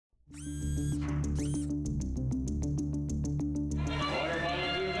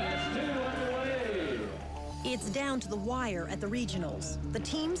It's down to the wire at the regionals. The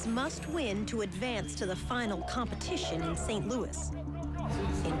teams must win to advance to the final competition in St. Louis.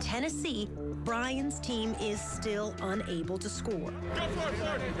 In Tennessee, Brian's team is still unable to score. Go forward,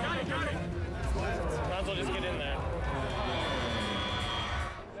 forward. Got it. Might as well just get in there.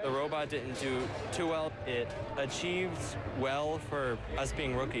 The robot didn't do too well. It achieved well for us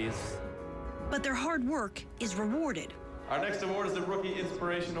being rookies. But their hard work is rewarded. Our next award is the Rookie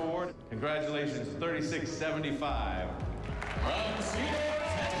Inspiration Award. Congratulations, 3675.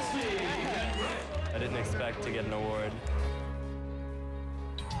 I didn't expect to get an award.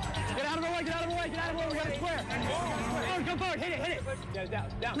 Get out of the way, get out of the way, get out of the way, we got it square. Forward, go forward, hit it. Yeah,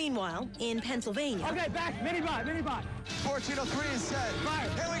 down. Meanwhile, in Pennsylvania. Okay, back, mini bot. 1403 is set. Fire.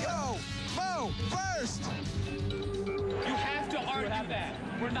 Here we go. Mo, first. You have to argue that.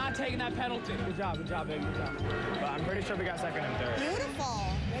 We're not taking that penalty. Good job, baby, good job. But I'm pretty sure we got second and third.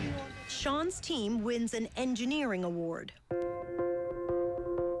 Beautiful. Shawn's team wins an engineering award.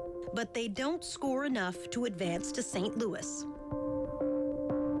 But they don't score enough to advance to St. Louis.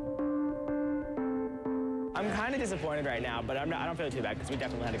 I'm kind of disappointed right now, but I don't feel too bad because we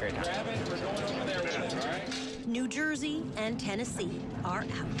definitely had a great time. Grab it, we're going over there with it, all right? New Jersey and Tennessee are out.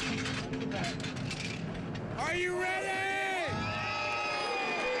 Are you ready?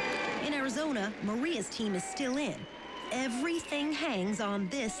 In Arizona, Maria's team is still in. Everything hangs on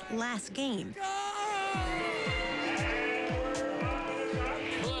this last game.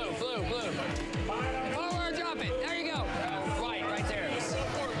 Blue. Forward, drop it. There you go. Right there.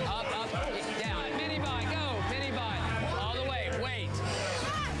 Up, down. Mini bot, go. Mini bot. All the way. Wait.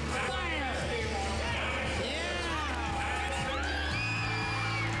 Fire. Yeah.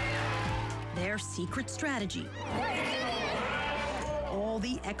 Their secret strategy. All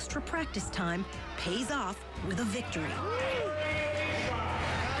the extra practice time pays off with a victory.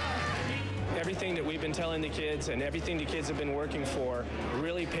 Everything that we've been telling the kids and everything the kids have been working for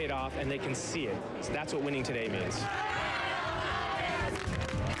really paid off, and they can see it. So that's what winning today means.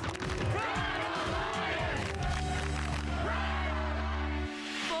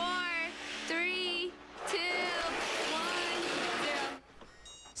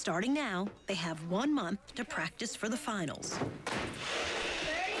 Starting now, they have 1 month to practice for the finals.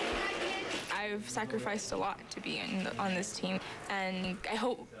 I've sacrificed a lot to be on this team, and I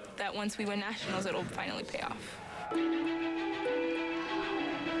hope that once we win nationals, it'll finally pay off.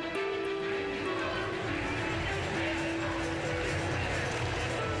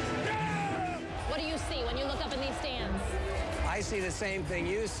 What do you see when you look up in these stands? I see the same thing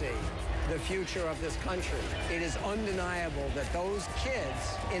you see, the future of this country. It is undeniable that those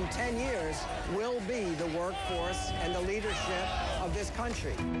kids in 10 years will be the workforce and the leadership of this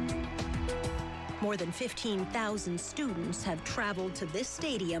country. More than 15,000 students have traveled to this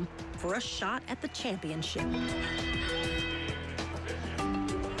stadium for a shot at the championship.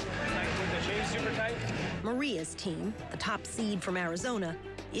 Maria's team, the top seed from Arizona,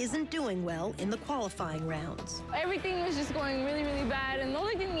 isn't doing well in the qualifying rounds. Everything was just going really, really bad, and the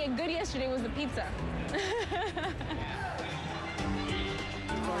only thing that got good yesterday was the pizza.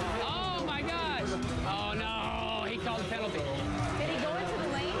 Oh, my gosh. Oh, no. He called a penalty. Did he go into the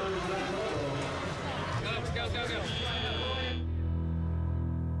lane? Go.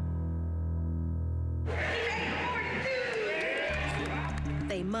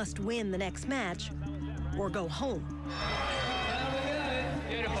 They must win the next match or go home.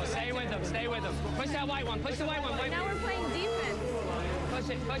 Beautiful. Stay with them. Push that white one. Push the white one. Now we're playing defense. Push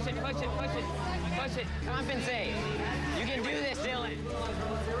it. Compensate. You can do this, Dylan.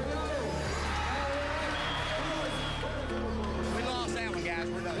 We lost that one, guys.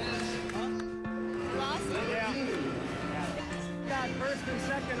 We're done. Lost? Yeah. Got first and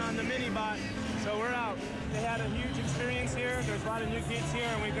second on the mini bot, so we're out. They had a huge experience here. There's a lot of new kids here,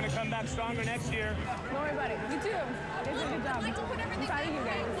 and we're going to come back stronger next year. Don't worry about it. You too. You did a good job. I'm proud of you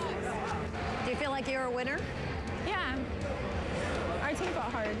guys. Do you feel like you're a winner? Yeah. Our team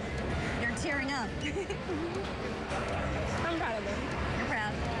fought hard. You're tearing up. I'm proud of them. You're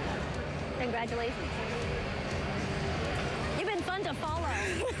proud. Congratulations. You've been fun to follow.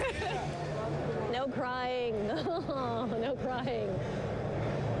 No crying. No crying.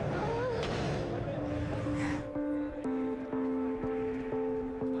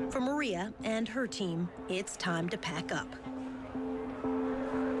 For Maria and her team, it's time to pack up.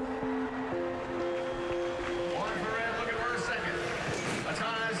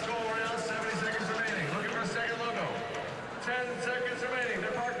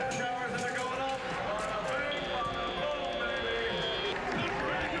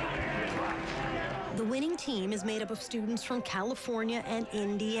 The winning team is made up of students from California and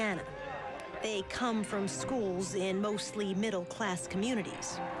Indiana. They come from schools in mostly middle-class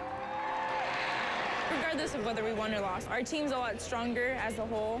communities. Regardless of whether we won or lost, our team's a lot stronger as a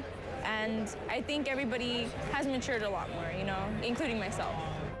whole, and I think everybody has matured a lot more, you know, including myself.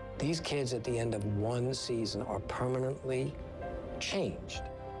 These kids at the end of one season are permanently changed.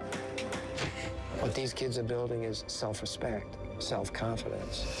 What these kids are building is self-respect,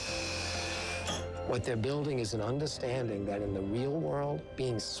 self-confidence. What they're building is an understanding that in the real world,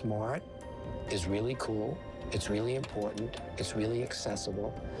 being smart is really cool, it's really important, it's really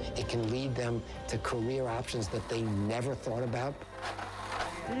accessible. It can lead them to career options that they never thought about.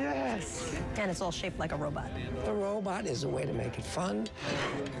 Yes! And it's all shaped like a robot. The robot is a way to make it fun.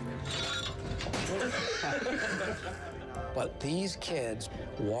 But these kids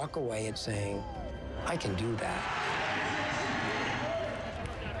walk away and saying, I can do that.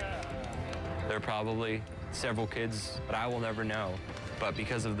 There are probably several kids that I will never know, but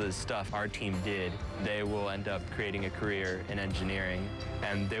because of the stuff our team did, they will end up creating a career in engineering,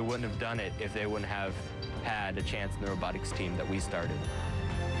 and they wouldn't have done it if they wouldn't have had a chance in the robotics team that we started.